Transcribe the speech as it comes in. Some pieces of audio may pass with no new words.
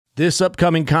This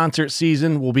upcoming concert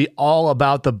season will be all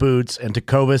about the boots, and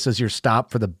Tecovas is your stop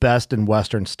for the best in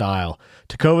Western style.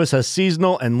 Tecovas has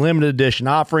seasonal and limited edition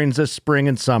offerings this spring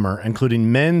and summer,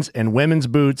 including men's and women's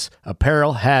boots,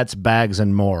 apparel, hats, bags,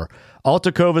 and more. All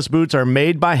Tecovas boots are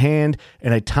made by hand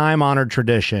in a time-honored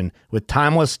tradition with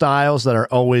timeless styles that are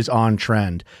always on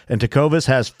trend. And Tecovas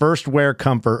has first wear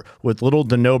comfort with little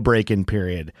to no break-in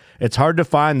period. It's hard to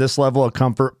find this level of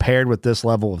comfort paired with this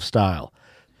level of style.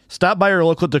 Stop by your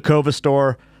local Tecovas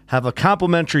store, have a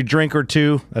complimentary drink or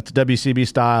two, that's WCB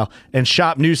style, and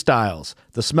shop new styles.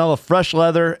 The smell of fresh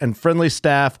leather and friendly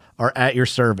staff are at your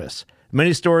service.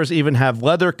 Many stores even have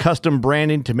leather custom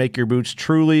branding to make your boots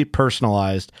truly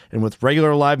personalized. And with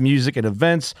regular live music and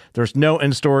events, there's no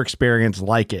in-store experience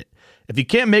like it. If you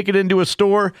can't make it into a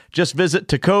store, just visit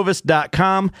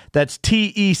tecovas.com. That's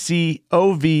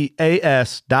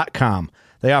TECOVAS.com.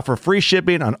 They offer free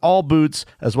shipping on all boots,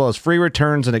 as well as free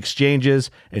returns and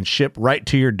exchanges, and ship right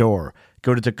to your door.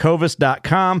 Go to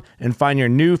tecovas.com and find your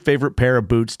new favorite pair of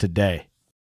boots today.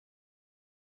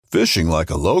 Fishing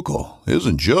like a local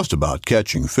isn't just about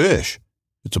catching fish.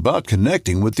 It's about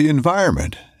connecting with the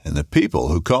environment and the people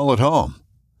who call it home.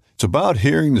 It's about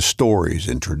hearing the stories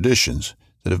and traditions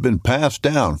that have been passed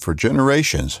down for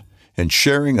generations and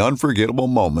sharing unforgettable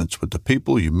moments with the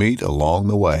people you meet along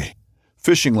the way.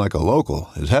 Fishing like a local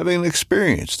is having an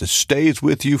experience that stays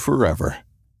with you forever.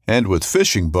 And with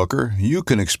Fishing Booker, you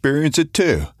can experience it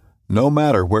too, no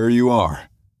matter where you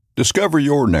are. Discover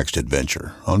your next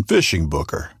adventure on Fishing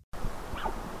Booker.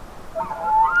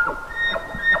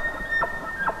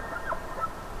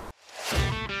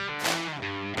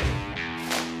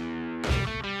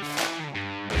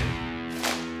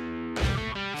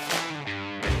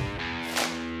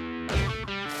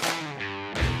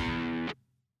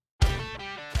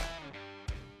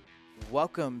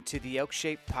 Welcome to the Elk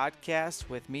Shape Podcast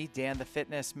with me, Dan the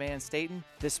Fitness Man Staten.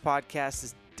 This podcast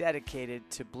is dedicated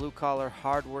to blue-collar,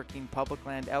 hard-working public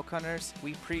land elk hunters.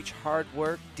 We preach hard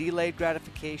work, delayed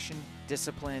gratification,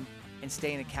 discipline, and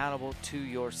staying accountable to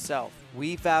yourself.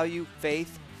 We value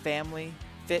faith, family,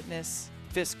 fitness,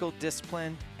 fiscal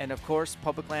discipline, and of course,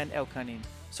 public land elk hunting.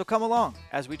 So come along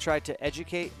as we try to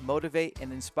educate, motivate,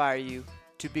 and inspire you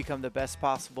to become the best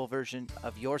possible version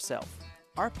of yourself.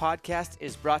 Our podcast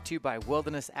is brought to you by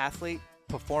Wilderness Athlete,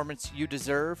 performance you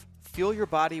deserve. Fuel your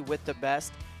body with the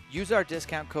best. Use our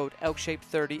discount code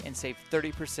ELKSHAPE30 and save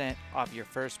 30% off your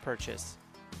first purchase.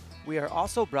 We are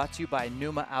also brought to you by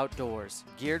Numa Outdoors,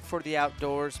 geared for the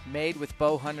outdoors, made with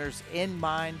bow hunters in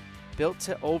mind, built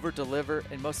to over-deliver,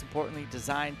 and most importantly,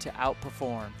 designed to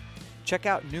outperform. Check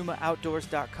out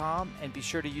NumaOutdoors.com and be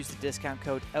sure to use the discount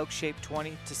code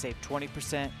ELKSHAPE20 to save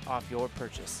 20% off your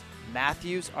purchase.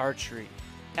 Matthews Archery,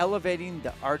 elevating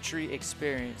the archery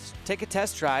experience. Take a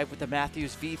test drive with the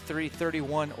Matthews V3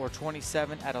 31 or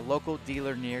 27 at a local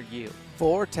dealer near you.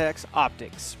 Vortex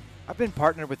Optics. I've been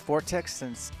partnered with Vortex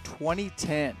since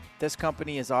 2010. This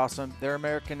company is awesome. They're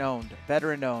American-owned,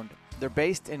 veteran-owned. They're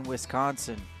based in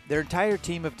Wisconsin. Their entire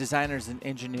team of designers and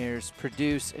engineers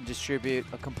produce and distribute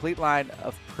a complete line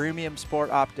of premium sport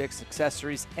optics,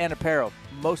 accessories, and apparel.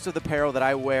 Most of the apparel that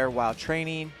I wear while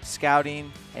training,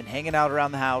 scouting, and hanging out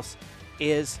around the house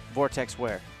is Vortex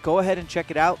wear. Go ahead and check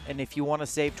it out, and if you want to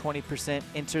save 20%,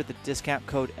 enter the discount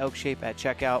code ELKSHAPE at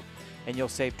checkout, and you'll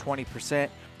save 20%.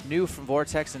 New from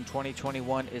Vortex in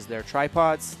 2021 is their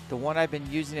tripods. The one I've been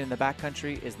using in the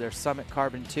backcountry is their Summit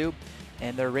Carbon 2.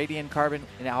 And their Radiant Carbon,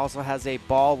 and it also has a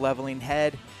ball leveling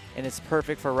head, and it's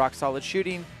perfect for rock solid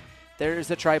shooting. There is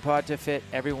a tripod to fit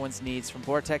everyone's needs from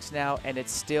Vortex now, and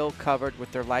it's still covered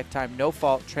with their lifetime no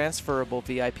fault transferable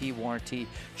VIP warranty.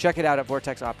 Check it out at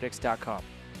vortexoptics.com.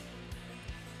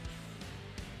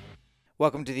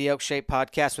 Welcome to the Elk Shape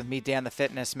Podcast with me, Dan the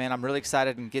Fitness Man. I'm really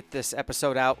excited to get this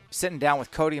episode out. Sitting down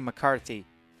with Cody McCarthy.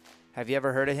 Have you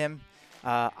ever heard of him?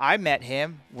 I met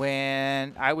him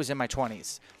when I was in my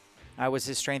 20s. I was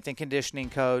his strength and conditioning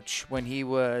coach when he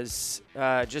was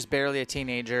just barely a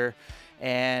teenager.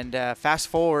 And fast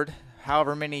forward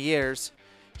however many years,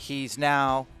 he's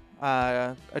now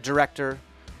a director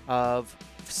of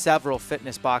several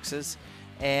fitness boxes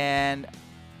and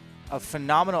a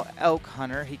phenomenal elk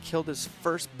hunter. He killed his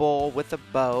first bull with a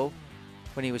bow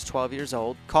when he was 12 years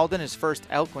old, called in his first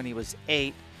elk when he was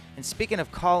 8. And speaking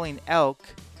of calling elk,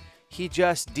 he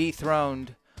just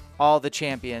dethroned all the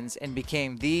champions and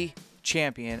became the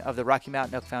champion of the Rocky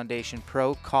Mountain Elk Foundation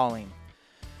Pro Calling.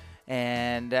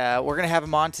 And we're going to have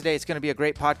him on today. It's going to be a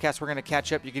great podcast. We're going to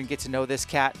catch up. You can get to know this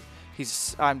cat.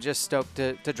 I'm just stoked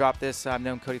to drop this. I've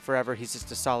known Cody forever. He's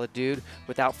just a solid dude.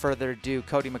 Without further ado,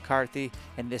 Cody McCarthy,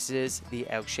 and this is the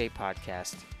Elk Shape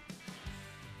Podcast.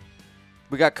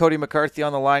 We got Cody McCarthy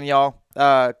on the line, y'all.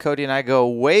 Cody and I go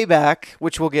way back,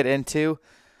 which we'll get into.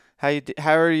 How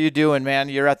are you doing, man?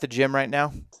 You're at the gym right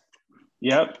now?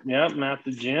 Yep. I'm at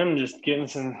the gym, just doing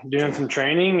some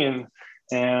training,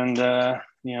 and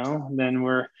then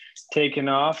we're taking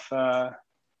off, a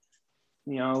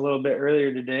little bit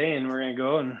earlier today, and we're gonna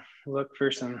go and look for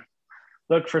some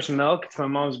elk. It's my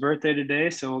mom's birthday today,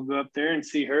 so we'll go up there and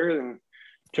see her and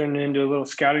turn it into a little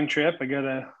scouting trip. I got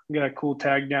a cool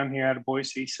tag down here out of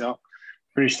Boise, so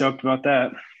pretty stoked about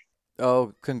that.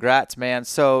 Oh, congrats, man.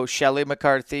 So Shelly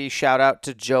McCarthy, shout out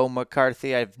to Joe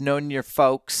McCarthy. I've known your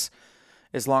folks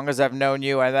as long as I've known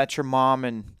you. I met your mom.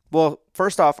 And, well,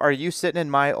 first off, are you sitting in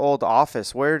my old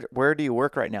office? Where do you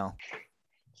work right now?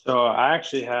 So I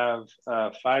actually have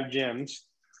 5 gyms.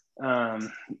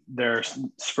 They're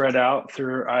spread out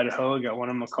through Idaho. I got one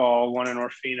in McCall, one in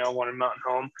Orfino, one in Mountain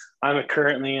Home. I'm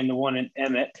currently in the one in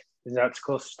Emmett, because that's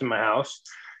closest to my house,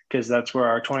 because that's where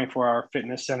our 24-hour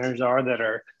fitness centers are that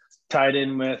are tied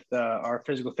in with our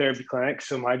physical therapy clinic.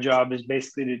 So my job is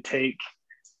basically to take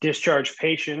discharge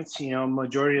patients.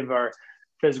 Majority of our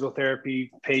physical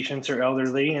therapy patients are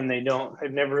elderly, and they've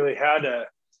never really had a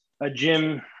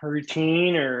gym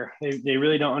routine, or they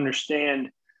really don't understand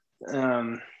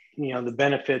the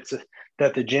benefits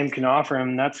that the gym can offer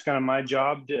them. That's kind of my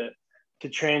job, to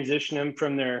transition them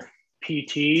from their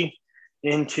PT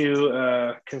into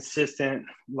a consistent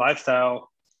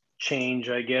lifestyle change,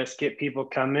 I guess. Get people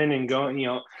coming and going,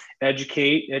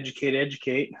 educate,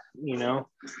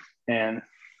 and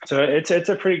so it's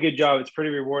a pretty good job. It's pretty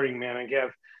rewarding, man. I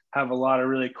have a lot of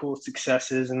really cool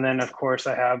successes, and then of course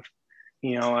I have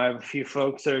a few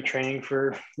folks that are training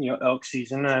for elk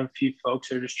season. I have a few folks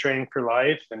that are just training for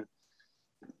life, and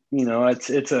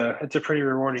it's a pretty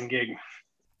rewarding gig.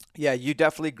 Yeah, you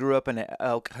definitely grew up in an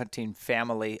elk hunting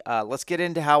family. Let's get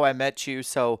into how I met you.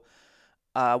 So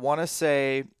I want to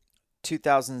say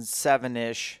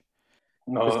 2007-ish.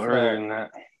 No, earlier than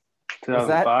that.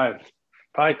 2005.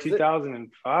 Probably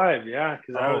 2005, yeah,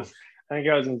 because I think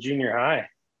I was in junior high.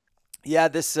 Yeah,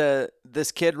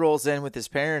 this kid rolls in with his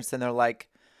parents, and they're like,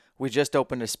 we just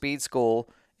opened a speed school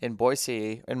in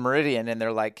Boise, in Meridian, and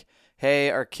they're like, hey,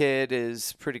 our kid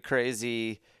is pretty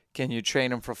crazy. Can you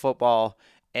train him for football?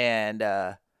 And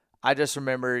I just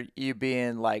remember you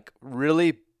being like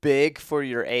really big for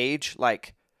your age,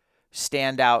 like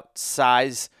standout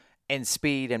size and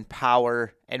speed and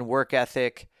power and work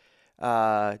ethic.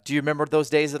 Do you remember those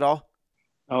days at all?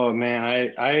 Oh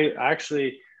man,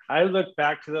 I look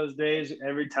back to those days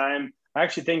every time. I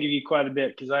actually think of you quite a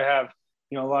bit, because I have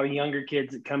a lot of younger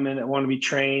kids that come in that want to be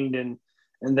trained, and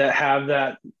that have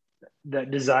that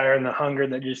desire and the hunger,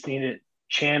 that just need it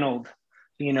channeled,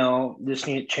 just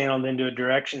need it channeled into a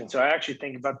direction. So I actually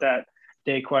think about that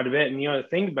day quite a bit. And the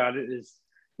thing about it is,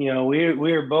 we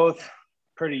were both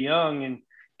pretty young and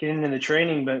getting into the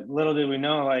training, but little did we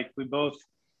know, like we both.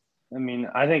 I mean,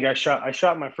 I think I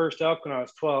shot my first elk when I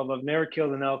was 12. I've never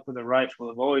killed an elk with a rifle.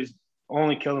 I've always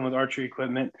only killed them with archery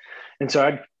equipment. And so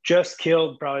I just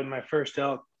killed probably my first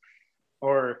elk,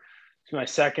 or my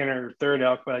second or third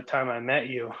elk, by the time I met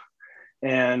you.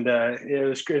 And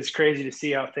it's crazy to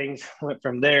see how things went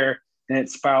from there. And it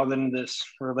spiraled into this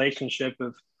relationship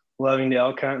of loving to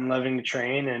elk hunt and loving to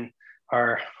train. And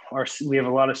we have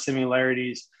a lot of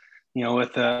similarities,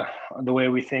 with the way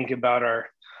we think about our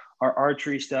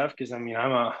archery stuff. Because I mean,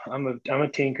 I'm a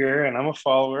tinkerer, and I'm a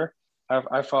follower.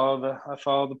 I follow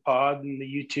the pod and the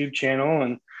YouTube channel,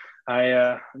 and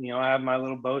I have my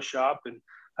little bow shop, and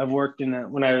I've worked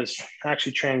when I was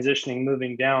actually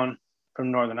moving down from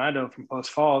Northern Idaho, from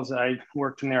Post Falls. I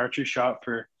worked in the archery shop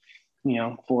for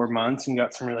 4 months, and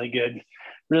got some really good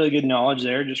knowledge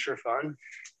there, just for fun.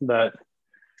 But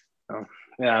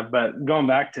but going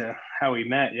back to how we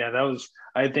met,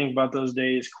 I think about those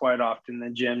days quite often in the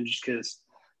gym, just because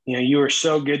you were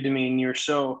so good to me, and you were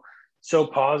so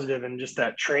positive, and just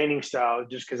that training style,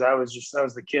 just because I was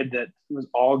the kid that was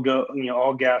all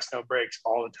gas, no brakes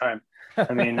all the time.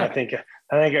 I mean, I think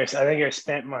I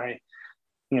spent my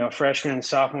freshman and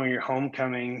sophomore year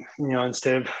homecoming,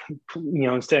 instead of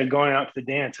going out to the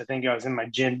dance, I think I was in my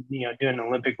gym, doing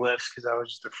Olympic lifts, because I was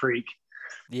just a freak.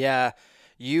 Yeah.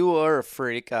 You are a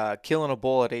freak. Killing a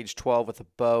bull at age 12 with a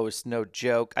bow is no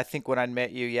joke. I think when I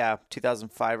met you,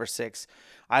 2005 or 6,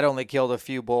 I'd only killed a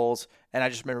few bulls, and I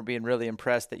just remember being really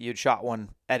impressed that you'd shot one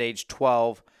at age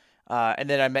 12. And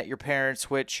then I met your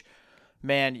parents, which,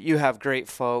 man, you have great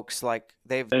folks. Like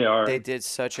they did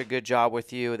such a good job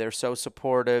with you. They're so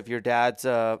supportive. Your dad's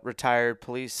a retired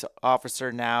police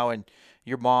officer now, and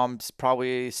your mom's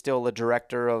probably still a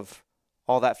director of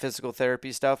all that physical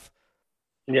therapy stuff.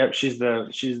 Yep, she's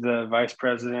the vice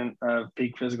president of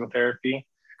Peak Physical Therapy.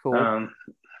 Cool.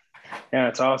 Yeah,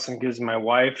 it's awesome because my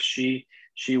wife, she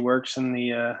works in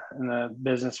the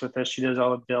business with us. She does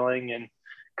all the billing and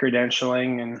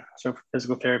credentialing and so for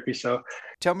physical therapy. So,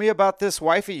 Tell me about this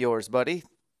wife of yours, buddy.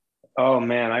 oh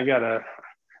man,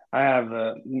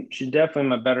 she's definitely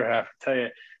my better half. I tell you,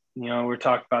 we're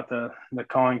talking about the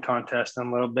calling contest in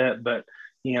a little bit, but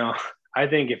you know, I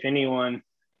think if anyone,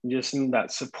 just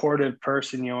that supportive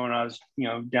person, when I was,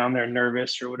 down there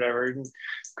nervous or whatever,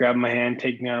 grab my hand,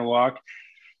 take me on a walk.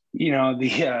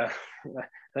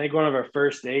 I think one of our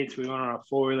first dates, we went on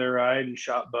a 4-wheeler ride and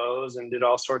shot bows and did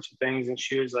all sorts of things. And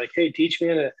she was like, "Hey, teach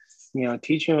me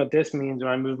what this means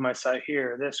when I move my sight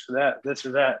here, this for that, this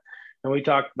or that." And we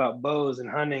talked about bows and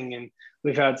hunting, and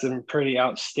we've had some pretty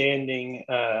outstanding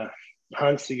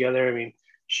hunts together. I mean,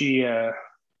 she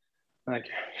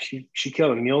she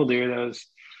killed a mule deer that was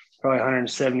probably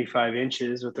 175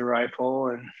 inches with the rifle,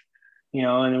 and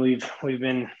and we've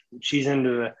been she's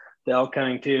into the elk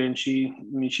hunting too, and she's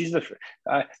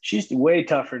way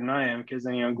tougher than I am because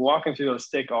walking through those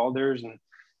thick alders and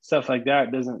stuff like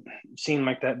that doesn't seem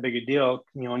like that big a deal,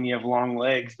 when you have long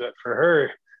legs. But for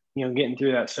her, getting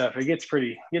through that stuff, it gets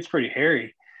pretty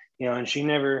hairy, and she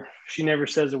never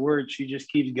says a word. She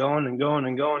just keeps going and going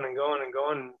and going and going and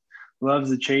going, and loves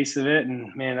the chase of it.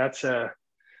 And man, that's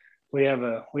we have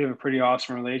a pretty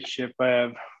awesome relationship.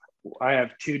 I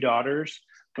have 2 daughters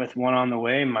with one on the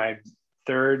way. My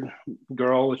third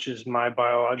girl, which is my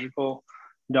biological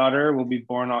daughter, will be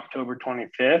born October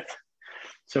 25th.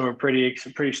 So we're pretty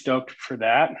stoked for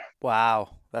that.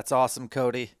 Wow, that's awesome,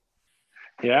 Cody.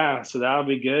 Yeah, so that'll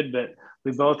be good. But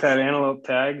we both have antelope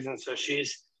tags, and so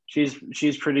she's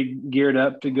pretty geared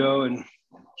up to go and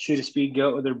shoot a speed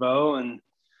goat with her bow. And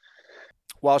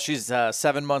while she's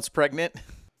 7 months pregnant.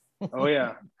 Oh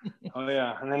yeah.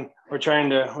 And then we're trying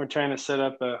to set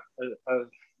up a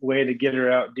way to get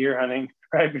her out deer hunting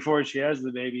right before she has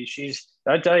the baby.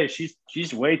 I tell you,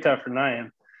 she's way tougher than I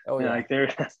am. Oh yeah. Like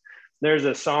there's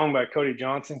a song by Cody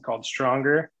Johnson called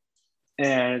Stronger,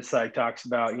 and it's like talks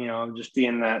about just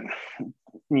being that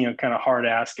kind of hard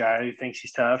ass guy who thinks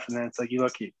he's tough, and then it's like you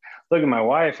look at my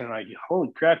wife and like,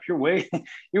 holy crap, you're way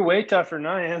tougher than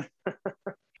I am.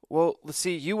 Well, let's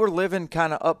see, you were living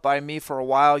kind of up by me for a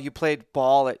while. You played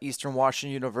ball at Eastern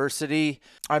Washington University.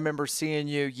 I remember seeing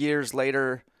you years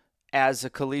later as a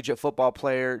collegiate football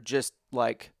player, just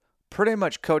like pretty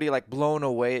much, Cody, like blown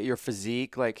away at your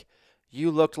physique. Like you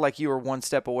looked like you were one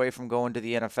step away from going to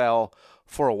the NFL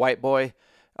for a white boy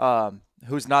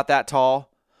who's not that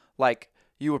tall. Like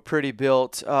you were pretty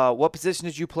built. What position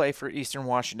did you play for Eastern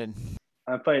Washington?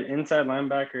 I played inside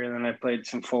linebacker, and then I played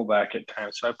some fullback at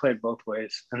times. So I played both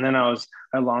ways. And then I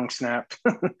long snapped.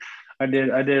 I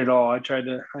did it all. I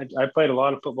played a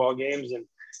lot of football games and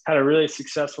had a really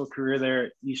successful career there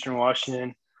at Eastern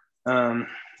Washington. And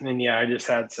yeah, I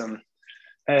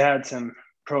had some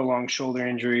prolonged shoulder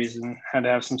injuries and had to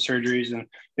have some surgeries. And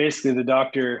basically the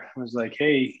doctor was like,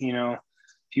 "Hey,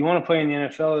 if you want to play in the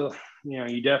NFL,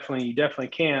 you definitely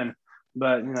can.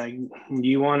 But like, do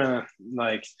you want to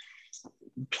like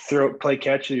play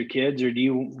catch with your kids, or do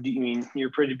you mean you're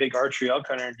a pretty big archery elk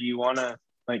hunter? Do you want to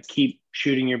like keep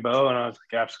shooting your bow?" And I was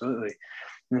like, "Absolutely."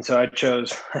 And so I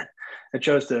chose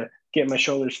to get my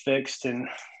shoulders fixed and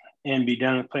be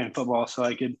done with playing football so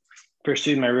I could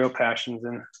pursue my real passions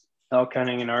in elk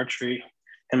hunting and archery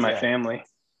and my family.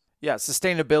 Yeah.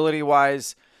 Sustainability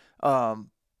wise,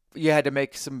 you had to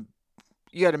make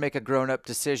a grown up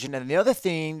decision. And the other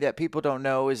thing that people don't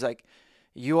know is like,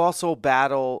 you also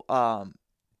battle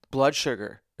blood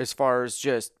sugar as far as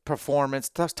just performance.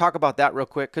 Let's talk about that real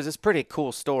quick because it's a pretty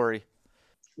cool story.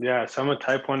 Yeah, so I'm a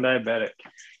type 1 diabetic.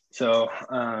 So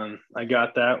I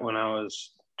got that when I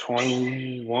was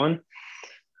 21.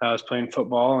 I was playing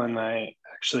football and I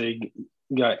actually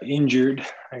got injured.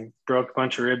 I broke a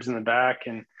bunch of ribs in the back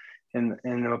and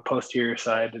the posterior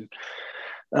side.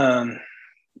 And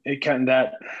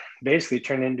that basically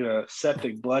turned into a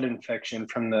septic blood infection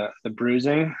from the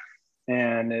bruising,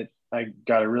 and I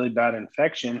got a really bad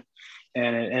infection,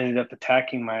 and it ended up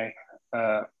attacking my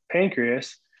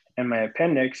pancreas and my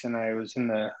appendix, and I was in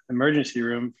the emergency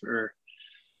room for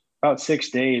about 6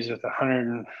 days with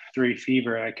 103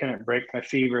 fever, and I couldn't break my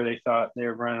fever. They thought they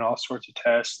were running all sorts of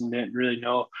tests and didn't really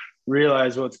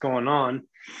realize what's going on,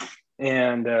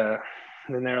 and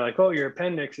then they're like, "Oh, your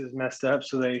appendix is messed up."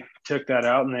 So they took that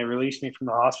out and they released me from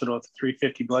the hospital with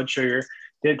 350 blood sugar.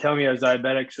 Didn't tell me I was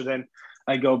diabetic. So then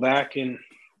I go back and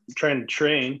trying to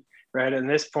train, right? At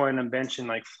this point, I'm benching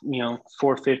like,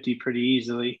 450 pretty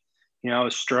easily. I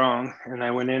was strong, and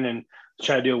I went in and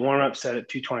try to do a warm-up set at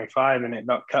 225, and it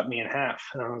about cut me in half.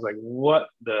 And I was like, what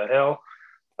the hell?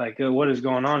 Like, what is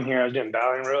going on here? I was doing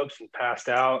battling ropes and passed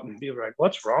out, and people were like,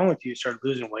 what's wrong with you? Started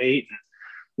losing weight.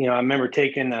 And, I remember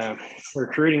taking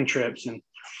recruiting trips, and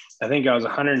I think I was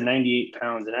 198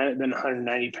 pounds, and I hadn't been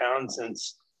 190 pounds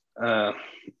since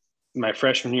my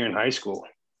freshman year in high school.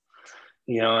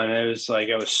 And it was like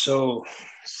I was so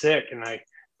sick, and I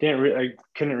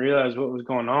couldn't realize what was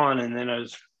going on. And then I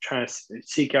was trying to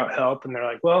seek out help, and they're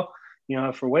like, well,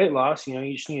 for weight loss,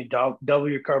 you just need to double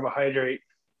your carbohydrate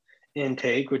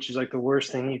intake, which is like the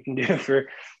worst thing you can do for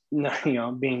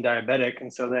being diabetic.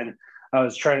 And so then I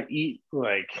was trying to eat,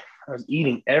 like I was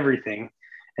eating everything,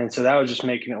 and so that was just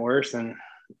making it worse. And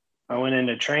I went in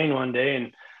to train one day,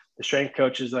 and the strength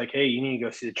coach is like, hey, you need to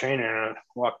go see the trainer. And I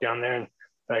walked down there, and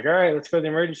like, all right, let's go to the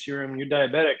emergency room, you're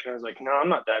diabetic. And I was like, no, I'm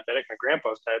not diabetic, my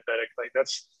grandpa's diabetic. Like,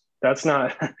 that's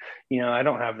not I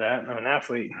don't have that, I'm an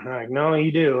athlete. And I'm like, no,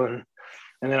 you do. And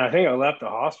then I think I left the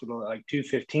hospital at like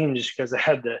 2:15 just because I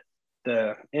had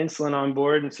the insulin on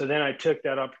board. And so then I took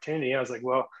that opportunity. I was like,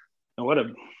 well, what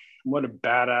a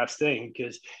badass thing.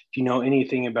 Because if you know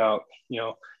anything about,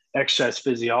 exercise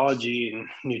physiology and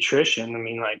nutrition, I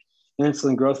mean, like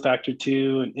insulin growth factor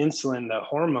 2 and insulin, the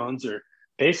hormones are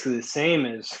basically the same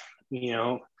as,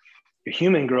 your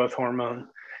human growth hormone.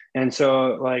 And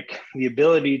so like the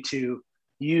ability to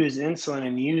use insulin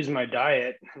and use my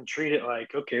diet and treat it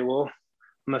like, okay, well,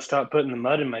 I'm gonna stop putting the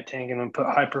mud in my tank, and I'm gonna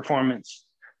put high performance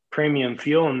premium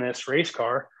fuel in this race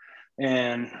car,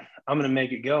 and I'm going to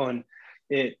make it go. And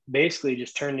it basically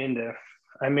just turned into,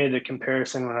 I made the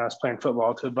comparison when I was playing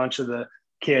football to a bunch of the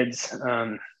kids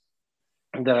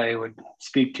that I would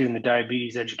speak to in the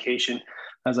diabetes education.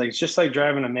 I was like, it's just like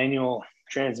driving a manual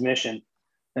transmission.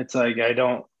 It's like,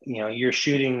 you're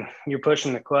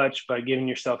pushing the clutch by giving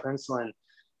yourself insulin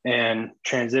and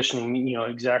transitioning,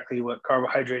 exactly what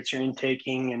carbohydrates you're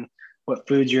intaking and what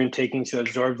foods you're intaking, so it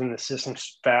absorbs in the system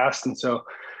fast. And so,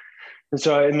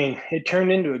 I mean, it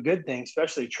turned into a good thing,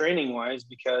 especially training wise,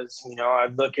 because,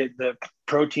 I'd look at the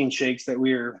protein shakes that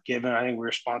we were given. I think we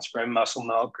were sponsored by Muscle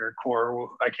Milk or Core.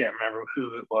 I can't remember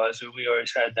who it was, but we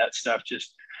always had that stuff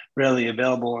just readily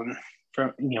available in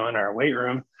our weight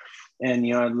room. And,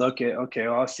 I'd look at, okay,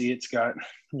 well, I'll see it's got,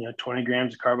 20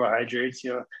 grams of carbohydrates,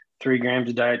 3 grams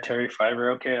of dietary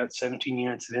fiber. Okay, that's 17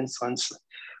 units of insulin,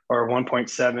 or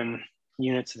 1.7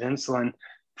 units of insulin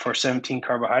for 17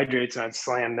 carbohydrates. And I'd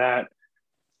slam that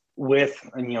with,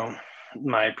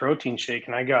 my protein shake.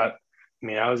 And I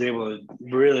was able to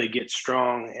really get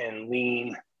strong and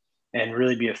lean and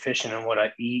really be efficient in what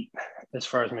I eat as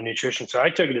far as my nutrition. So I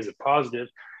took it as a positive.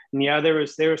 And yeah, there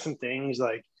were some things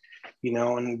like,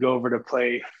 and go over to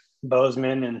play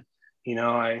Bozeman, and,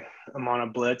 I'm on a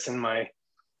blitz, and my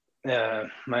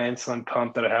insulin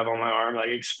pump that I have on my arm like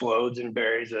explodes and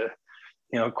buries a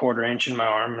 1/4 inch in my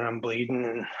arm, and I'm bleeding,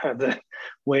 and I had to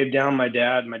wave down my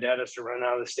dad. My dad has to run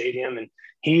out of the stadium, and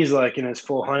he's like in his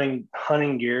full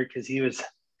hunting gear because he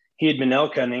had been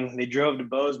elk hunting. They drove to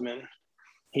Bozeman.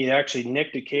 He actually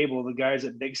nicked a cable. The guys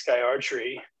at Big Sky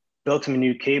Archery built him a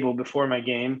new cable before my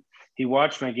game. He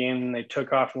watched my game, and they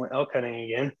took off and went elk hunting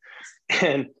again.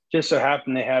 And just so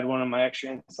happened they had one of my extra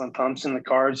insulin pumps in the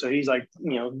car. So he's like,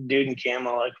 dude in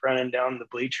camo, like running down the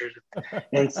bleachers,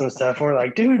 insulin stuff. And we're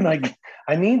like, dude, like,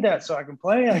 I need that so I can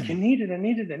play. I need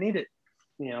it.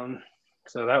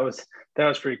 So that was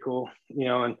pretty cool.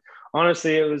 And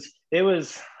honestly, it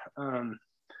was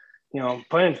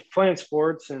playing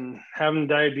sports and having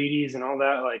diabetes and all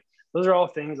that. Like, those are all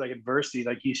things like adversity.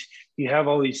 Like you have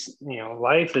all these,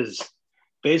 life is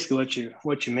basically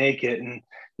what you make it. And,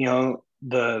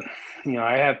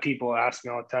 I have people ask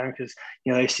me all the time because,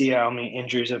 they see how many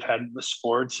injuries I've had with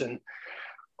sports and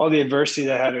all the adversity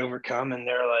that I had to overcome. And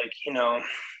they're like,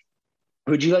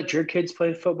 would you let your kids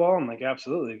play football? I'm like,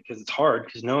 absolutely, because it's hard,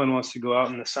 because no one wants to go out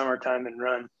in the summertime and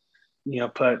run,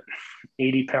 put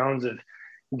 80 pounds of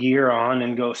gear on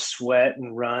and go sweat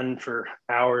and run for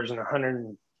hours in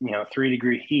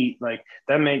 3-degree heat. Like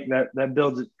that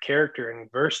builds character and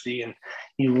adversity, and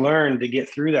you learn to get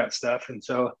through that stuff. And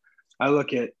so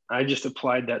I just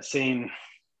applied that same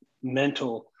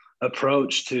mental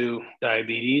approach to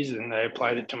diabetes, and I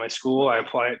applied it to my school. I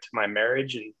apply it to my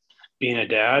marriage and being a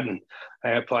dad, and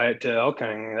I apply it to elk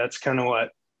hunting. That's kind of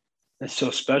what is so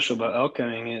special about elk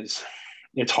hunting is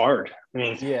it's hard. I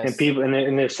mean, yes. And people,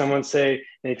 and if someone say,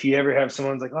 if you ever have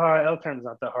someone's like, oh, elk hunting's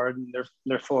not that hard, and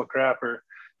they're full of crap, or,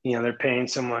 they're paying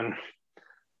someone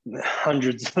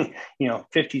hundreds,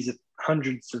 50s of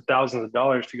hundreds of thousands of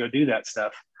dollars to go do that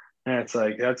stuff. And it's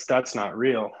like, that's not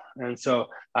real. And so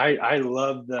I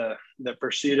love the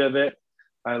pursuit of it.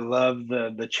 I love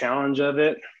the challenge of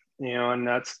it. and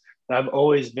I've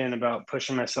always been about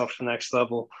pushing myself to the next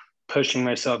level, pushing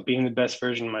myself, being the best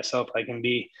version of myself I can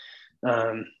be.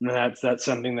 And that's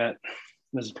something that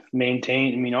was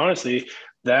maintained. I mean, honestly,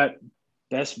 that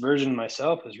best version of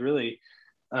myself is really,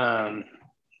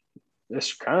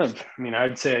 this kind of, I mean,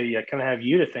 I'd say I kind of have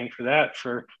you to thank for that,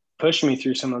 for pushing me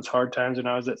through some of those hard times when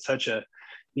I was at such a,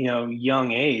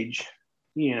 young age,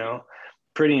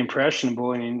 pretty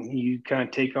impressionable, and you kind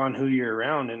of take on who you're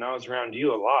around. And I was around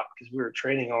you a lot because we were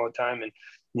training all the time, and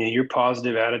your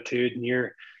positive attitude and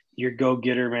your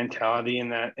go-getter mentality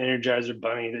and that Energizer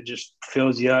bunny that just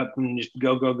fills you up and just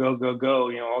go, go, go, go,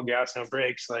 go, all gas, no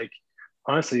brakes. Like,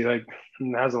 honestly, like,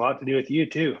 it has a lot to do with you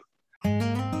too.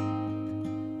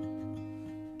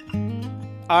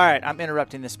 All right, I'm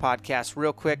interrupting this podcast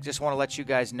real quick. Just want to let you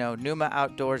guys know Numa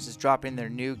Outdoors is dropping their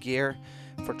new gear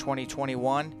for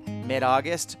 2021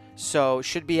 mid-August. So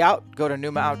should be out. Go to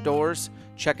Numa Outdoors,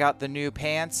 check out the new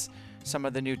pants, some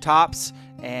of the new tops,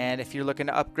 and if you're looking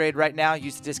to upgrade right now,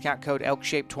 use the discount code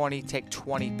ELKSHAPE20, take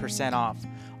 20% off.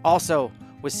 Also,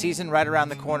 with season right around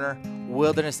the corner,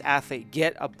 Wilderness Athlete,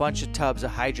 get a bunch of tubs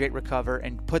of Hydrate Recover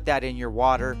and put that in your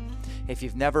water. If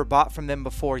you've never bought from them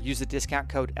before, use the discount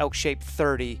code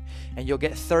ELKSHAPE30 and you'll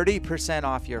get 30%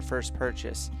 off your first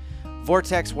purchase.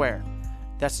 Vortex Wear.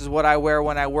 This is what I wear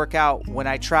when I work out, when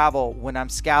I travel, when I'm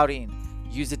scouting.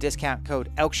 Use the discount code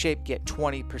ELKSHAPE, get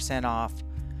 20% off.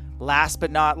 Last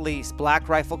but not least, Black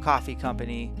Rifle Coffee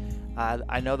Company.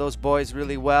 I know those boys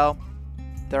really well.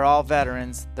 They're all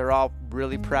veterans. They're all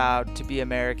really proud to be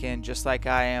American, just like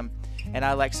I am. And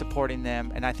I like supporting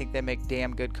them, and I think they make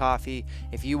damn good coffee.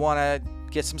 If you want to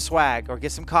get some swag or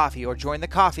get some coffee or join the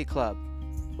coffee club,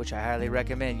 which I highly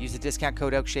recommend, use the discount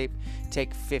code ELKSHAPE,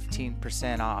 take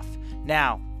 15% off.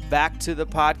 Now, back to the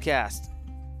podcast.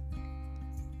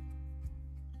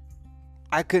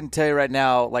 I couldn't tell you right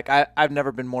now, like, I've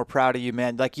never been more proud of you,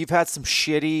 man. Like, you've had some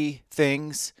shitty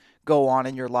things go on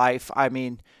in your life. I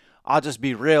mean, I'll just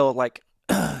be real. Like,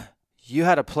 you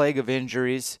had a plague of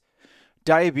injuries.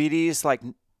 Diabetes, like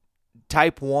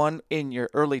type 1 in your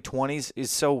early 20s is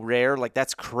so rare. Like,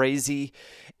 that's crazy.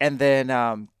 And then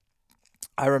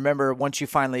I remember once you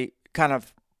finally kind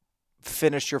of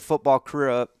finished your football career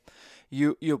up,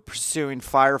 you're pursuing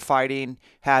firefighting,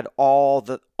 had all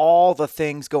the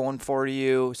things going for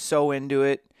you, so into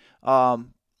it.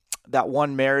 That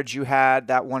one marriage you had,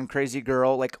 that one crazy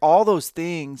girl, like all those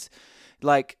things,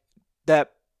 like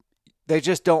that, they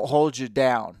just don't hold you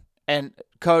down. And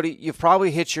Cody, you've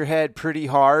probably hit your head pretty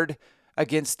hard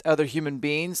against other human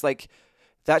beings. Like,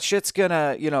 that shit's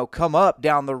gonna, come up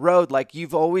down the road. Like,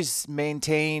 you've always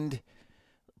maintained,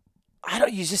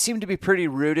 you just seem to be pretty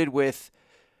rooted with,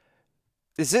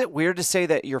 is it weird to say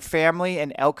that your family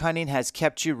and elk hunting has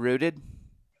kept you rooted?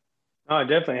 Oh, it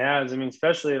definitely has. I mean,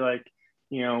 especially like,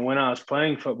 when I was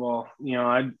playing football,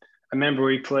 I remember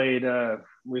we played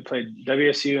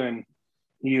WSU and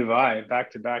U of I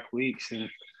back-to-back weeks. And,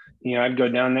 I'd go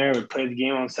down there, we'd play the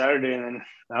game on Saturday, and then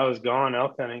I was gone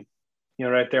elk hunting,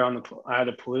 right there I had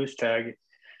a Palouse tag.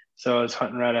 So I was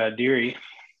hunting right out of Deary.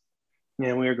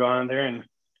 And we were going there and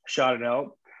shot an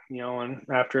elk, and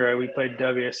after we played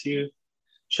WSU,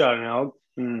 shot an elk,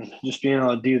 and just being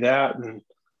able to do that. And,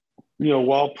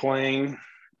 while playing,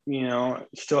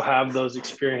 still have those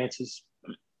experiences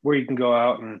where you can go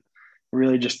out and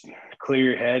really just clear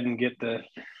your head and get the,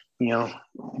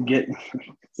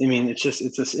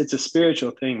 it's a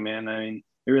spiritual thing, man. I mean,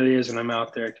 it really is when I'm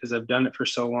out there, because I've done it for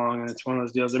so long, and it's one of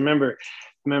those deals. I remember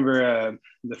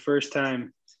the first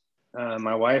time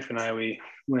my wife and I, we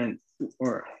went,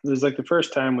 or it was like the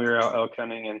first time we were out elk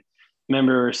hunting, and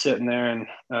remember we were sitting there, and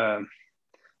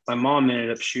my mom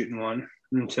ended up shooting one.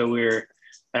 And so we were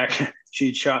actually,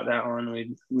 she'd shot that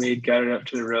one. We'd got it up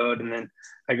to the road, and then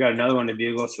I got another one to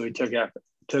bugle. So we took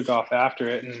off after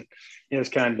it, and it was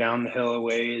kind of down the hill a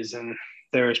ways, and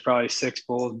there was probably 6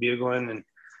 bulls bugling, and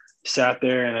sat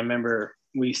there. And I remember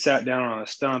we sat down on a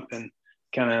stump, and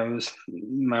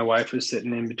my wife was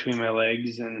sitting in between my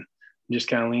legs and just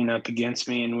kind of leaned up against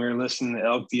me, and we were listening to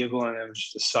elk bugle, and it was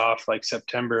just a soft, like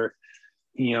September,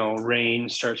 rain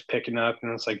starts picking up,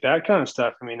 and it's like that kind of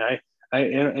stuff. I mean,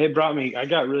 it brought me, I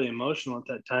got really emotional at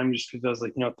that time, just because I was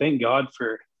like, thank God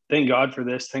for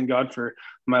this. Thank God for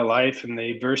my life and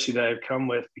the adversity that I've come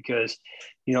with, because,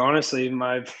 honestly,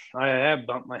 I have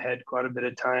bumped my head quite a bit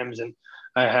of times, and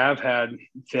I have had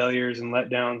failures and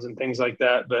letdowns and things like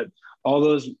that. But all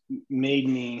those made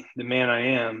me the man I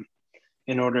am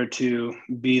in order to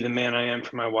be the man I am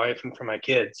for my wife and for my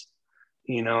kids.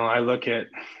 I look at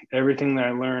everything that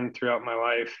I learned throughout my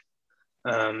life,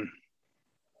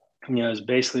 has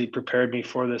basically prepared me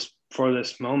for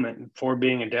this moment, for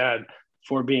being a dad,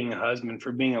 for being a husband,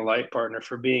 for being a life partner,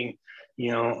 for being,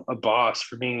 a boss,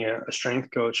 for being a strength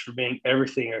coach, for being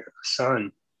everything, a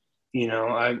son.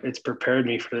 It's prepared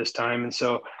me for this time. And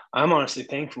so I'm honestly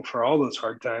thankful for all those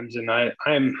hard times. And I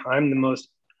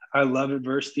love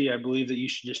adversity. I believe that you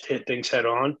should just hit things head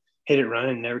on, hit it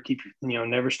running,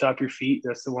 never stop your feet.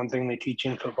 That's the one thing they teach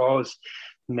you in football is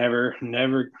never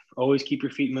always keep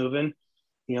your feet moving,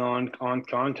 on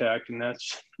contact. And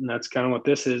that's kind of what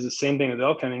this is. The same thing with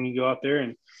elk hunting. You go out there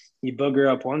and you booger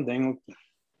up one thing,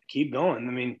 keep going.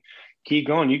 I mean, keep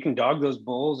going. You can dog those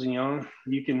bulls, you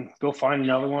can go find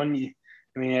another one.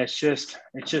 It's just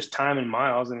time and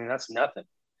miles. I mean, that's nothing.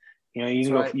 You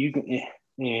can That's go, you can,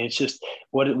 it's just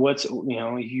what's,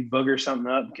 you booger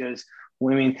something up because,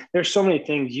 there's so many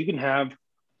things. You can have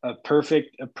a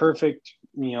perfect,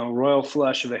 royal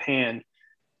flush of a hand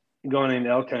going into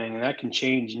elk hunting, and that can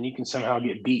change and you can somehow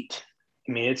get beat.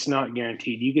 It's not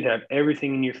guaranteed. You could have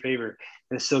everything in your favor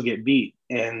and still get beat.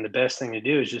 And the best thing to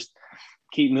do is just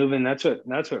keep moving. That's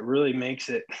what really makes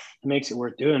it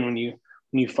worth doing when you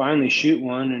finally shoot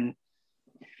one and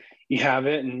you have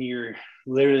it and you're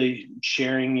literally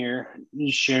sharing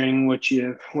what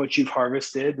you've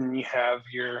harvested, and you have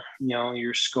your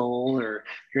skull or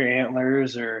your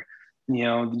antlers, or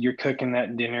you're cooking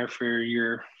that dinner for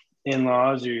your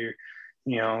in-laws or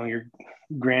your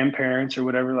grandparents or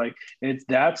whatever. Like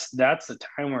that's the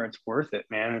time where it's worth it,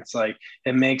 man. It's like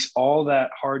it makes all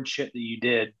that hard shit that you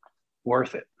did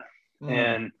worth it.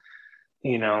 And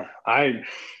I've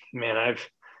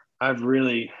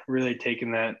really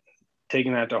taken that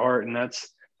to heart. And that's,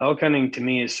 elk hunting to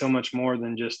me is so much more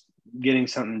than just getting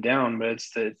something down, but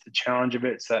it's the challenge of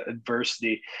it. It's that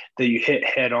adversity that you hit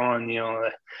head on.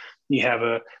 You have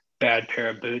a bad pair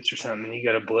of boots or something, and you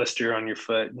got a blister on your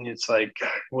foot, and it's like,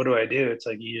 what do I do? It's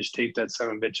like you just tape that son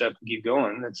of a bitch up and keep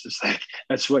going. That's just like,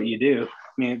 that's what you do.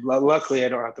 Luckily I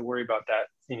don't have to worry about that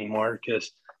anymore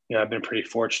because I've been pretty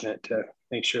fortunate to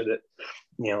make sure that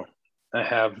I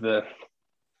have the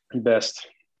best,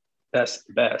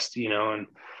 and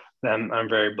I'm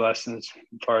very blessed as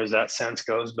far as that sense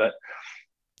goes. But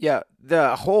Yeah,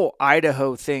 the whole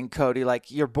Idaho thing, Cody,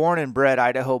 like you're born and bred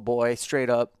Idaho boy,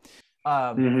 straight up.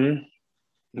 As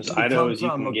Idaho as you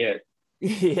can get.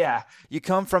 Yeah, you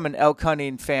come from an elk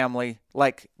hunting family,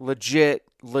 like legit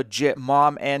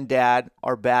mom and dad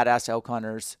are badass elk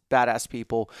hunters, badass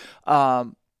people.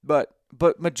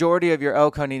 But majority of your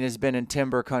elk hunting has been in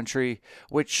timber country,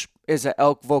 which is an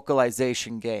elk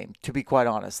vocalization game, to be quite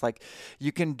honest. Like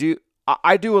you can do,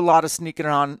 I do a lot of sneaking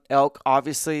around elk,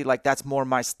 obviously, like that's more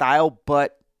my style,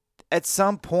 but at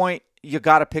some point you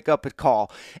got to pick up a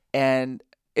call, and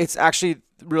it's actually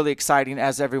really exciting,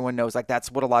 as everyone knows. Like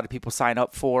that's what a lot of people sign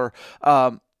up for.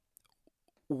 Who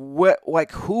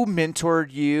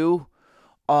mentored you?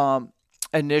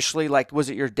 Initially, like, was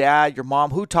it your dad, your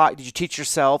mom? Who taught? Did you teach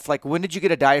yourself? Like, when did you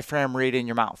get a diaphragm reed in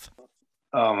your mouth?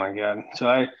 Oh my God.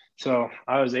 So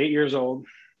I was 8 years old,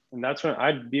 and that's when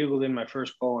I bugled in my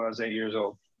first bull when I was 8 years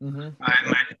old. Mm-hmm.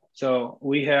 So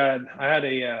I had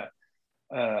a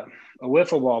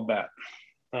wiffle ball bat,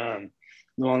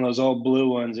 one of those old blue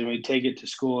ones, and we'd take it to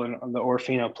school on the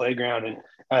Orfino playground, and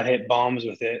I'd hit bombs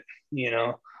with it,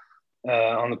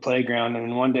 on the playground.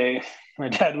 And one day my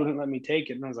dad wouldn't let me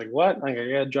take it. And I was like, what? Like, I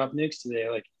got to drop nukes today.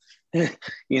 Like, I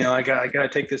got to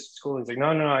take this to school. He's like,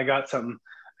 no, I got something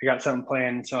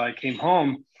planned. And so I came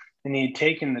home, and he'd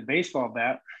taken the baseball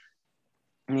bat,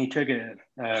 and he took a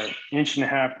 1.5 inch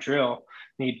drill,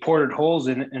 and he'd ported holes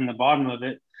in the bottom of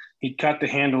it. He'd cut the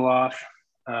handle off,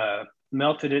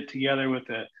 melted it together with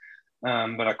a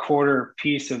quarter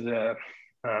piece of the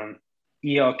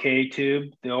ELK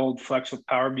tube, the old flexible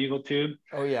power bugle tube.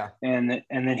 Oh yeah. And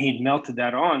then he'd melted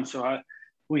that on. So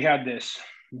we had this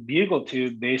bugle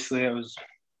tube. Basically, it was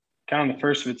kind of the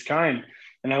first of its kind.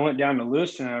 And I went down to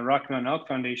Lewiston at a Rocky Mountain Elk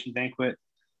Foundation banquet,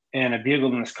 and I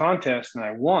bugled in this contest, and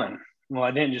I won. Well,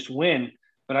 I didn't just win,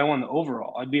 but I won the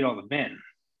overall. I beat all the men.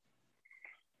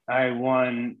 I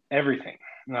won everything.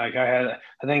 Like I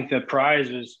think the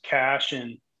prize was cash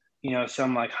and,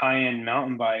 some like high-end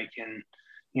mountain bike, and,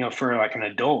 for like an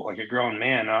adult, like a grown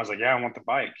man. And I was like, yeah, I want the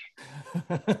bike.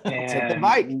 And take the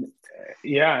bike.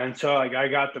 Yeah. And so like I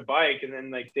got the bike, and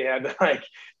then like they had to like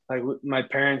my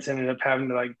parents ended up having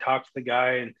to like talk to the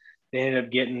guy, and they ended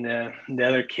up getting the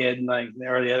other kid,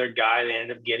 or the other guy, they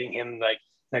ended up getting him like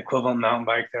an equivalent mountain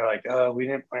bike. They're like, oh, we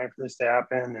didn't plan for this to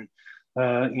happen. And,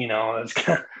 it's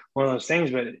kind of one of those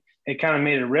things, but it kind of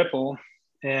made a ripple.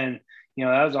 And,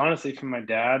 that was honestly from my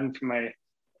dad and from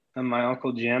my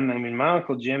Uncle Jim. My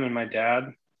Uncle Jim and my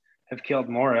dad have killed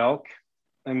more elk.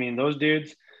 Those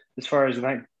dudes, as far as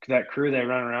that crew they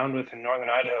run around with in Northern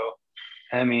Idaho,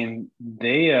 I mean,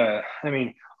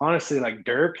 honestly, like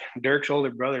Dirk's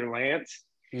older brother, Lance,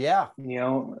 Yeah.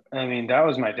 I mean, that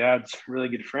was my dad's really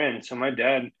good friend. So my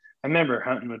dad, I remember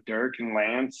hunting with Dirk and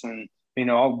Lance and,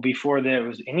 all before that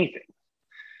was anything,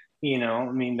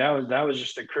 I mean, that was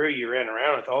just the crew you ran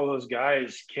around with, all those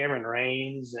guys, Cameron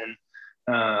Rains. And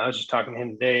I was just talking to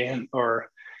him today or,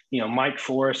 Mike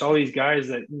Forrest, all these guys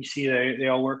that you see, they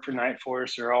all work for Night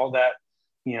Force or all that,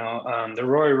 the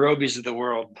Roy Robies of the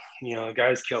world, the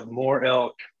guys killed more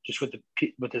elk just with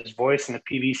his voice and the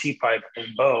PVC pipe and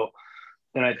his bow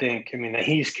than that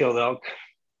he's killed elk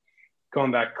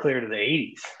going back clear to the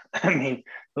 80s. I mean,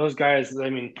 those guys,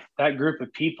 that group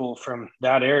of people from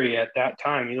that area at that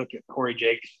time, you look at Corey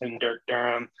Jacobson, Dirk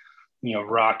Durham,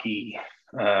 Rocky,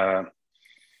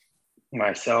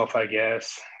 myself, I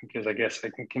guess, because I guess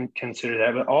I can consider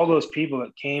that. But all those people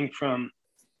that came from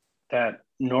that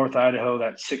North Idaho,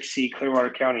 that 6C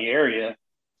Clearwater County area,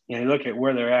 you look at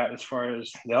where they're at as far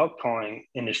as the elk calling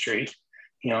industry.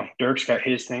 Dirk's got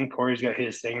his thing, Corey's got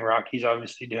his thing, Rocky's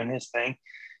obviously doing his thing.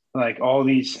 Like all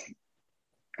these,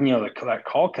 that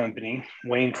call company,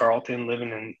 Wayne Carlton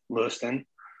living in Lewiston,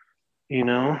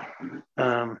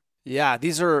 Yeah,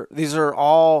 these are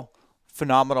all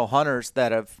phenomenal hunters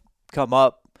that have come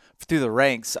up through the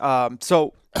ranks.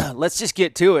 So let's just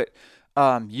get to it.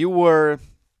 You were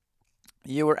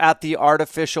at the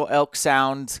artificial elk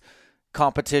sound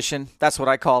competition. That's what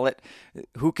I call it.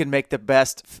 Who can make the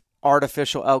best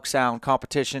artificial elk sound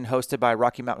competition, hosted by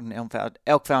Rocky Mountain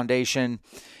Elk Foundation.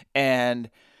 And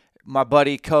my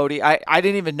buddy Cody, I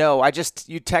didn't even know.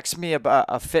 You texted me about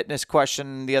a fitness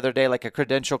question the other day, like a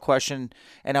credential question.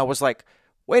 And I was like,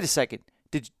 wait a second.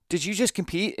 Did you just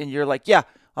compete? And you're like, yeah.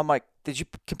 I'm like, did you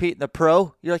compete in the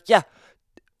pro? You're like, yeah.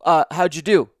 How'd you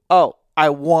do? Oh, I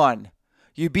won.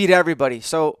 You beat everybody.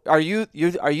 So are you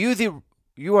the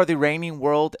reigning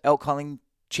world elk hunting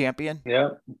champion? Yeah,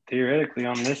 theoretically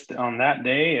on that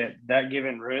day at that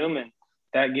given room and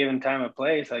that given time of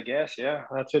place, I guess. Yeah,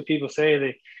 that's what people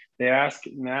say. They ask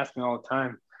me all the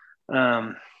time.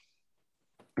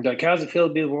 Like, how's it feel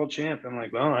to be the world champ? I'm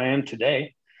like, well, I am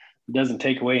today. It doesn't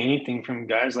take away anything from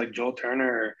guys like Joel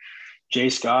Turner or Jay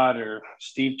Scott or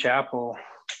Steve Chappell.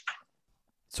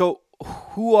 So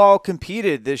who all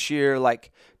competed this year?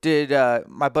 Like, did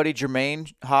my buddy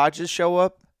Jermaine Hodges show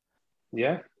up?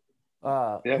 Yeah. Who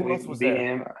else was there?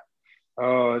 Him.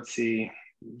 Oh, let's see.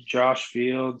 Josh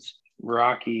Fields,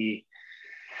 Rocky,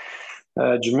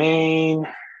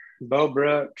 Jermaine, Bo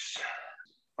Brooks,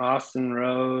 Austin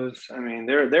Rose. I mean,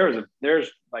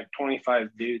 there's like 25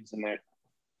 dudes in there.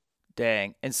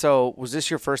 Dang. And so was this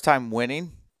your first time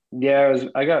winning? Yeah,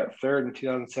 I got third in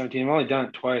 2017. I've only done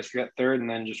it twice. I got third and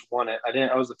then just won it.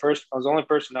 I was the only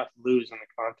person not to lose in the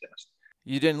contest.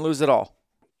 You didn't lose at all?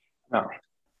 No.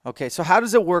 Okay, so how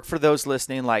does it work for those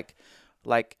listening? Like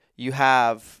you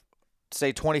have,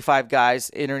 say, 25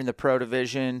 guys entering the pro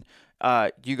division.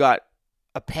 You got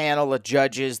a panel of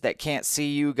judges that can't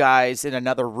see you guys in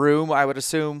another room, I would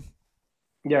assume.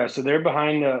 Yeah, so they're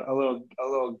behind a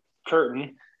little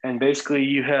curtain, and basically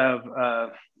you have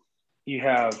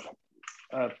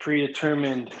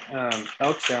predetermined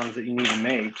elk sounds that you need to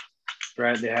make.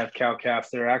 Right? They have cow calves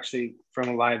that are actually from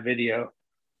a live video.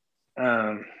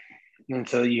 And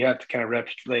so you have to kind of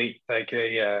replicate like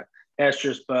a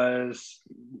estrus buzz,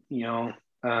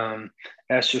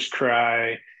 estrus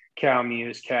cry, cow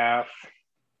mews, calf,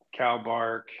 cow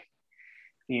bark,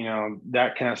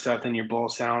 that kind of stuff. Then your bull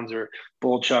sounds or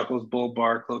bull chuckles, bull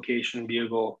bark, location,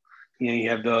 bugle, you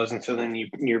have those. And so then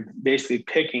you're basically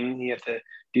picking, you have to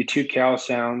do 2 cow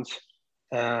sounds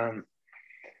and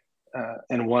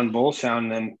 1 bull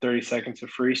sound, and then 30 seconds of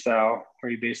freestyle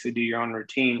where you basically do your own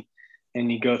routine. And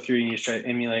you go through and you try to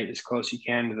emulate as close as you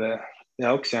can to the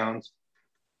elk sounds.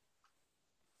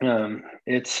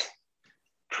 It's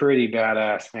pretty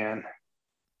badass, man.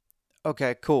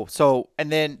 Okay, cool. So,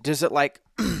 and then does it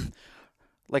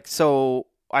so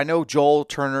I know Joel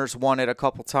Turner's won it a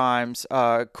couple times.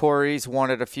 Corey's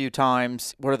won it a few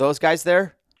times. Were those guys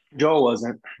there? Joel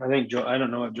wasn't. I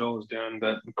don't know what Joel was doing,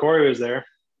 but Corey was there.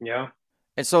 Yeah.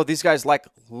 And so these guys,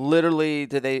 literally,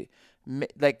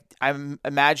 I'm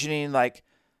imagining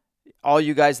all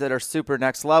you guys that are super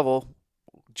next level,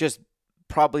 just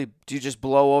probably do you just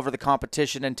blow over the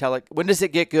competition until when does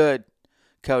it get good,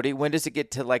 Cody? When does it get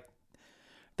to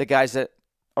the guys that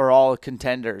are all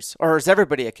contenders, or is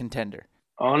everybody a contender?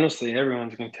 Honestly,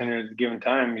 everyone's a contender at a given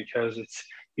time because it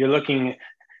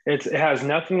has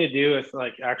nothing to do with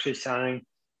actually sounding,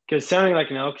 because sounding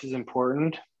like an elk is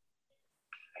important,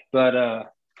 but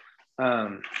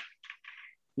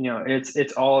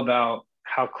it's all about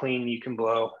how clean you can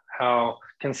blow, how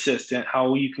consistent,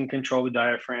 how you can control the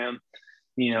diaphragm,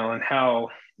 and how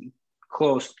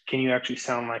close can you actually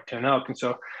sound like to an elk. And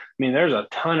so, I mean, there's a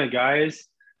ton of guys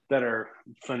that are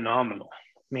phenomenal.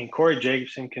 I mean, Corey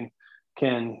Jacobson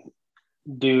can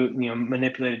do,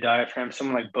 manipulate a diaphragm.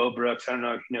 Someone like Bo Brooks, I don't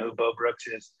know if you know who Bo Brooks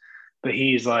is, but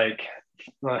he's like,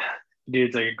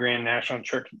 dude's like a grand national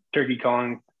turkey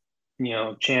calling,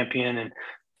 champion, and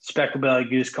speckled belly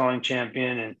goose calling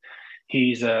champion. And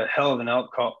he's a hell of an elk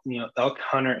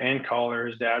hunter and caller.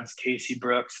 His dad's Casey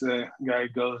Brooks, the guy who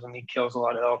goes and he kills a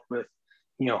lot of elk with,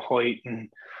 Hoyt and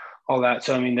all that.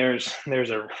 So, I mean, there's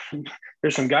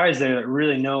some guys there that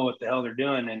really know what the hell they're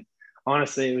doing. And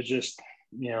honestly, it was just,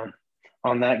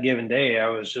 on that given day, I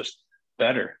was just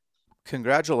better.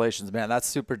 Congratulations, man. That's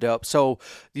super dope. So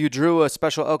you drew a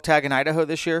special elk tag in Idaho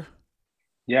this year?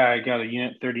 Yeah, I got a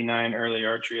Unit 39 early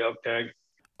archery elk tag.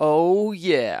 Oh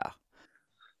yeah.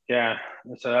 Yeah.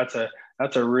 So that's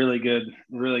a really good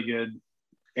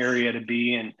area to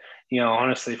be. And,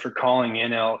 honestly, for calling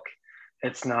in elk,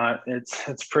 it's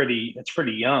pretty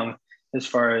young as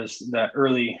far as that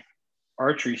early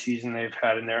archery season they've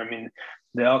had in there. I mean,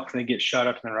 the elk, they get shot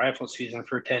up in the rifle season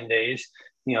for 10 days,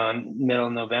 in middle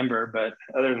of November. But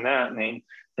other than that, I mean,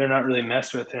 they're not really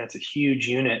messed with. And it's a huge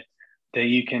unit that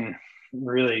you can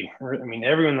really, I mean,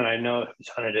 everyone that I know who's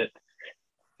hunted it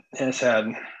has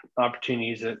had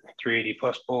opportunities at 380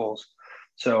 plus bulls.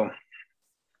 So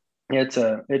it's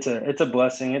a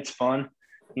blessing. It's fun,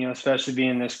 especially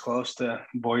being this close to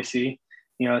Boise.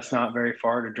 It's not very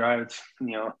far to drive. It's,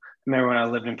 I remember when I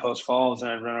lived in Post Falls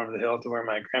and I'd run over the hill to where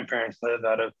my grandparents lived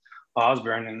out of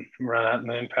Osborne and run out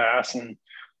Moon Pass and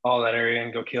all that area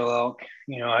and go kill elk.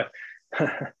 And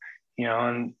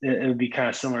it would be kind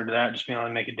of similar to that, just being able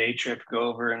to make a day trip, go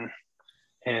over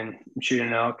and shoot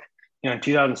an elk. In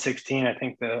 2016, I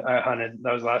think that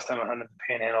was the last time I hunted the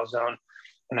Panhandle Zone,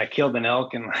 and I killed an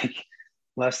elk in like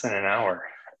less than an hour.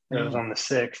 It was on the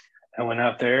 6th. I went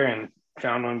out there and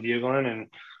found one bugling and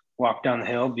walked down the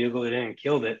hill, bugled it in and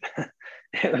killed it.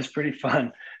 It was pretty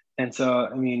fun. And so,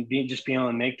 I mean, being able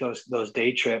to make those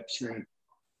day trips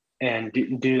and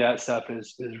do that stuff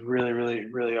is really, really,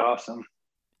 really awesome.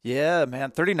 Yeah,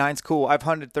 man. 39's cool. I've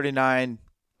hunted 39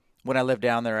 when I lived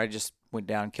down there. I just went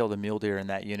down and killed a mule deer in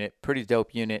that unit. Pretty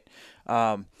dope unit.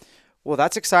 Well,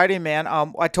 that's exciting, man.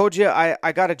 I told you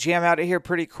I got to jam out of here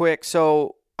pretty quick.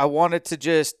 So I wanted to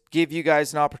just give you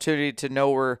guys an opportunity to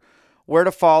know where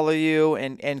to follow you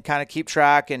and kind of keep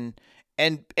track and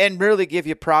really give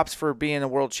you props for being a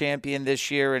world champion this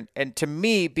year. And to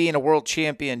me, being a world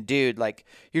champion, dude, like,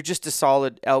 you're just a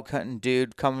solid elk hunting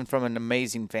dude coming from an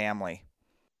amazing family.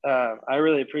 I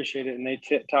really appreciate it. And they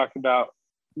talk about,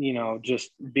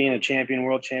 just being a champion,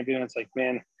 world champion. It's like,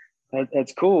 man,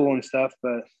 that's cool and stuff.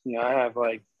 But, I have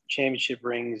like championship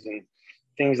rings and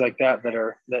things like that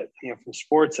from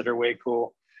sports that are way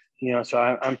cool,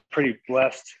 so I'm pretty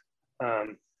blessed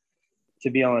to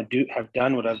be able to have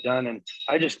done what I've done. And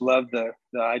I just love the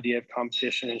idea of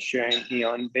competition and sharing,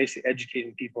 and basically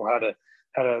educating people how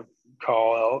to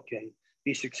call elk and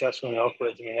be successful in elk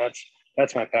woods. I mean,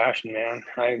 that's my passion, man.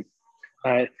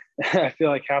 I feel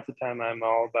like half the time I'm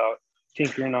all about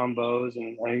tinkering on bows,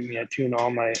 and I tune all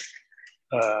my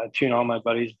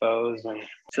buddies' bows. And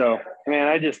so, man,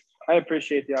 I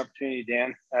appreciate the opportunity,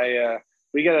 Dan.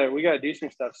 We gotta do some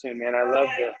stuff soon, man. I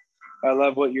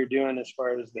love what you're doing as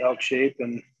far as the elk shape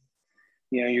and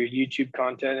your YouTube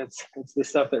content. It's the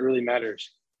stuff that really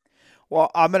matters. Well,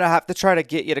 I'm going to have to try to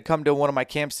get you to come to one of my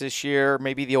camps this year,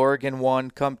 maybe the Oregon one,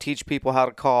 come teach people how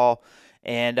to call.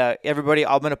 And everybody,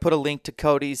 I'm going to put a link to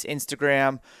Cody's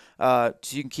Instagram so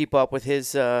you can keep up with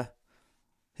his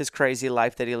crazy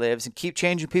life that he lives and keep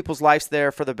changing people's lives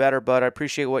there for the better, bud. I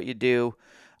appreciate what you do.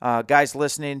 Guys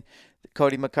listening,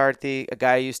 Cody McCarthy, a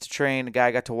guy I used to train, a guy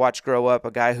I got to watch grow up,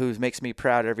 a guy who makes me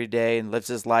proud every day and lives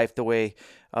his life the way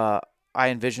I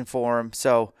envision for him.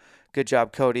 So good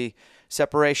job, Cody.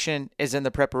 Separation is in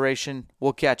the preparation.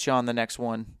 We'll catch you on the next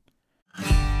one.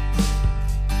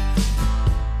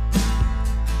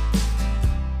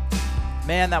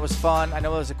 Man, that was fun. I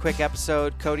know it was a quick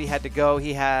episode. Cody had to go.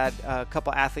 He had a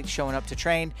couple athletes showing up to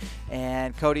train.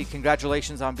 And Cody,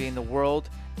 congratulations on being the world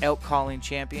elk calling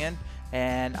champion.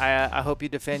 And I hope you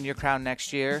defend your crown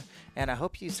next year. And I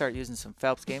hope you start using some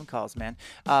Phelps game calls, man.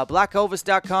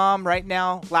 BlackElvis.com right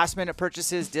now. Last minute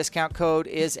purchases. Discount code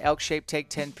is ElkShape. Take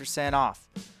 10% off.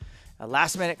 A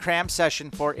last minute cram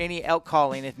session for any elk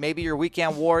calling. If maybe you're a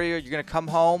weekend warrior, you're going to come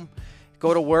home,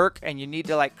 go to work, and you need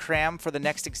to cram for the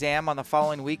next exam on the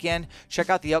following weekend, check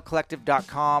out the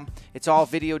elkcollective.com. It's all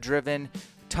video driven.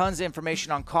 Tons of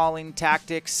information on calling,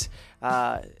 tactics,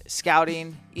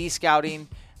 scouting, e-scouting.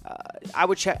 I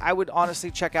would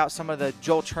honestly check out some of the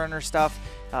Joel Turner stuff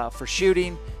for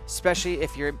shooting, especially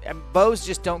if bows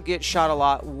just don't get shot a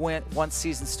lot once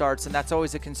season starts, and that's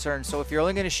always a concern. So if you're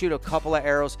only going to shoot a couple of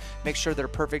arrows, make sure they're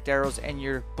perfect arrows and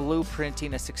you're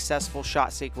blueprinting a successful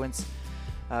shot sequence.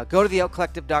 Go to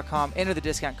theelkcollective.com, enter the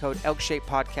discount code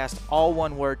ElkShapePodcast, all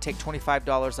one word, take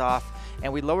 $25 off.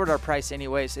 And we lowered our price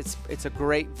anyways. It's a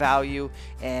great value,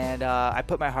 and I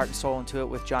put my heart and soul into it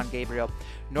with John Gabriel.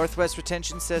 Northwest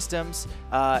Retention Systems,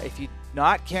 if you're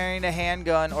not carrying a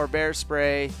handgun or bear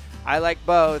spray, I like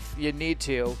both, you need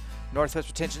to. Northwest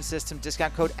Retention System,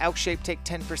 discount code ElkShape, take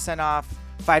 10% off.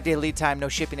 5-day lead time, no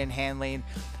shipping and handling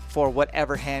for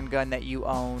whatever handgun that you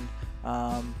own.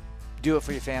 Do it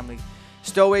for your family.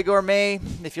 Stowaway Gourmet,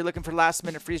 if you're looking for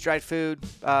last-minute freeze-dried food,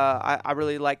 I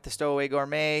really like the Stowaway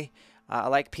Gourmet. I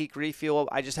like Peak Refuel.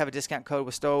 I just have a discount code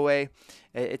with Stowaway.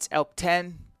 It's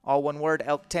ELK10, all one word,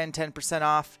 ELK10, 10%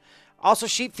 off. Also,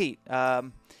 sheep feet.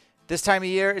 This time of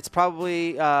year, it's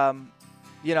probably,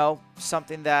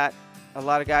 something that a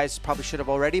lot of guys probably should have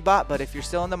already bought, but if you're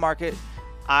still in the market,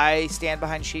 I stand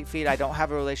behind Sheep Feet. I don't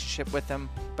have a relationship with them,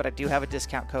 but I do have a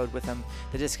discount code with them.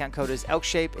 The discount code is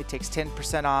ElkShape. It takes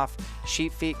 10% off.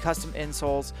 Sheep Feet custom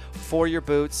insoles for your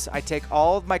boots. I take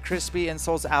all of my crispy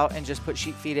insoles out and just put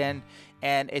Sheep Feet in,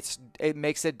 and it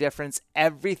makes a difference.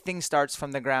 Everything starts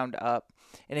from the ground up.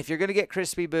 And if you're going to get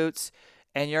crispy boots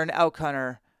and you're an elk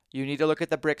hunter, you need to look at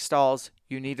the Brickstalls.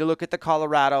 You need to look at the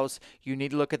Colorados. You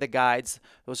need to look at the Guides.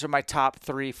 Those are my top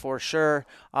 3 for sure.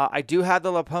 I do have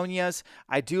the Laponias.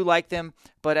 I do like them,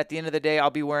 but at the end of the day, I'll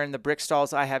be wearing the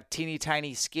Brickstalls. I have teeny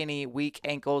tiny, skinny, weak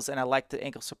ankles, and I like the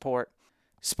ankle support.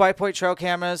 Spy Point trail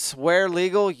cameras, where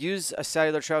legal, use a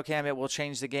cellular trail cam. It will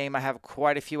change the game. I have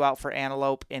quite a few out for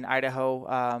antelope in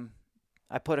Idaho.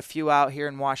 I put a few out here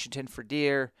in Washington for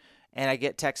deer. And I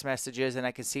get text messages and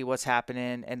I can see what's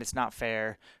happening, and it's not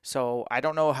fair. So I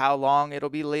don't know how long it'll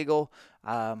be legal.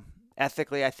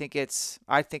 Ethically, I think it's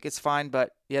fine,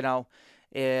 but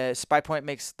Spy Point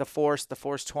makes the Force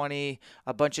 20,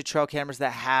 a bunch of trail cameras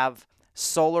that have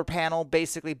solar panel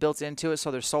basically built into it, so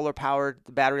they're solar powered.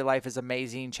 The battery life is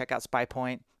amazing. Check out Spy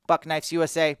Point. Buck Knives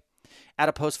USA, out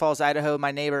of Post Falls, Idaho.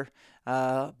 My neighbor.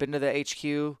 Been to the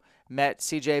HQ. Met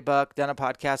CJ Buck, done a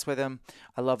podcast with him.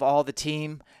 I love all the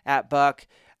team at Buck.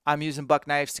 I'm using Buck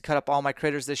Knives to cut up all my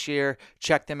critters this year.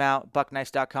 Check them out,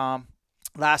 buckknives.com.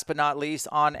 Last but not least,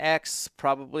 OnX,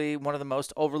 probably one of the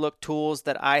most overlooked tools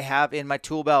that I have in my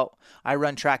tool belt. I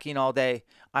run tracking all day.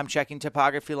 I'm checking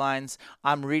topography lines.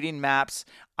 I'm reading maps.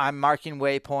 I'm marking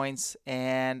waypoints,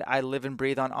 and I live and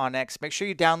breathe on OnX. Make sure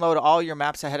you download all your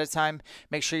maps ahead of time.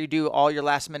 Make sure you do all your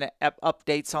last-minute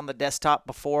updates on the desktop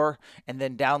before, and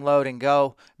then download and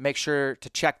go. Make sure to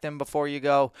check them before you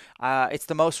go. It's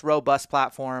the most robust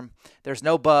platform. There's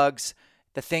no bugs.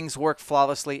 The things work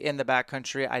flawlessly in the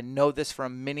backcountry. I know this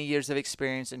from many years of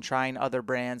experience in trying other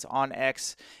brands.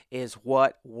 OnX is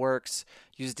what works.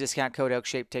 Use discount code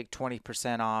ElkShape, take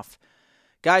 20% off.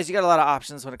 Guys, you got a lot of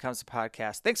options when it comes to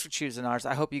podcasts. Thanks for choosing ours.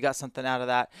 I hope you got something out of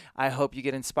that. I hope you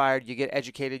get inspired, you get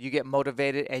educated, you get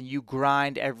motivated, and you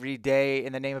grind every day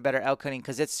in the name of better elk hunting,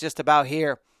 because it's just about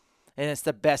here, and it's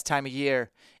the best time of year.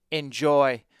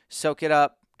 Enjoy. Soak it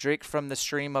up. Drink from the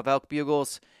stream of elk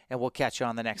bugles, and we'll catch you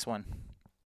on the next one.